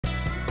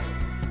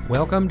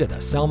Welcome to the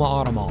Selma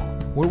Auto Mall,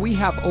 where we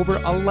have over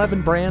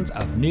 11 brands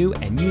of new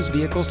and used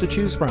vehicles to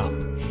choose from.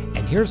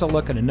 And here's a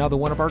look at another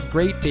one of our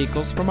great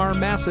vehicles from our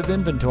massive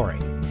inventory,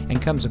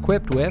 and comes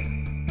equipped with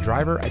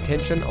driver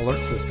attention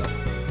alert system,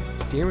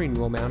 steering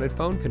wheel mounted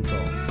phone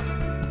controls,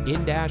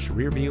 in-dash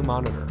rear view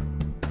monitor,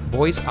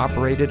 voice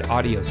operated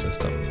audio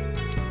system,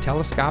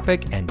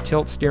 telescopic and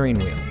tilt steering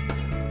wheel,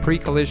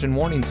 pre-collision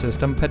warning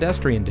system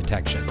pedestrian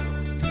detection,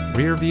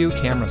 rear view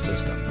camera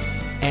system,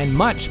 and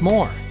much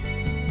more.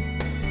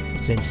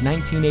 Since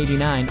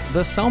 1989,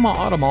 the Selma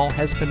Auto Mall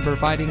has been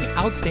providing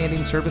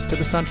outstanding service to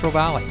the Central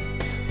Valley.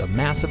 The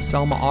massive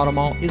Selma Auto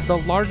Mall is the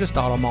largest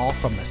auto mall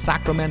from the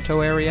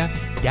Sacramento area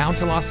down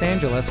to Los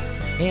Angeles,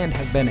 and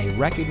has been a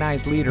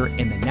recognized leader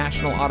in the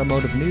National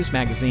Automotive News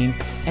magazine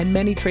and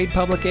many trade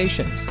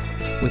publications.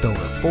 With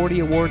over 40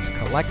 awards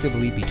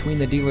collectively between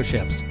the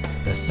dealerships,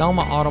 the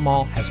Selma Auto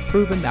Mall has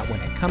proven that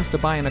when it comes to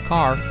buying a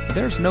car,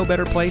 there's no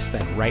better place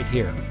than right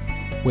here.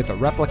 With a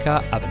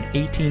replica of an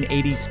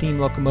 1880s steam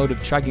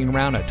locomotive chugging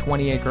around a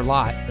 20-acre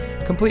lot,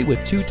 complete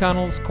with 2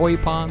 tunnels, koi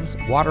ponds,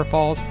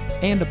 waterfalls,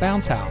 and a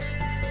bounce house,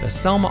 the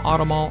Selma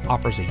Auto Mall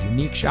offers a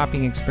unique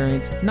shopping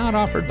experience not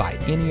offered by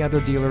any other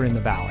dealer in the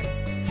valley.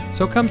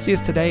 So come see us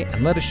today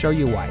and let us show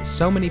you why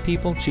so many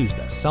people choose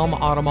the Selma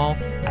Auto Mall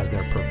as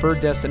their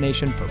preferred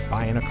destination for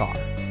buying a car.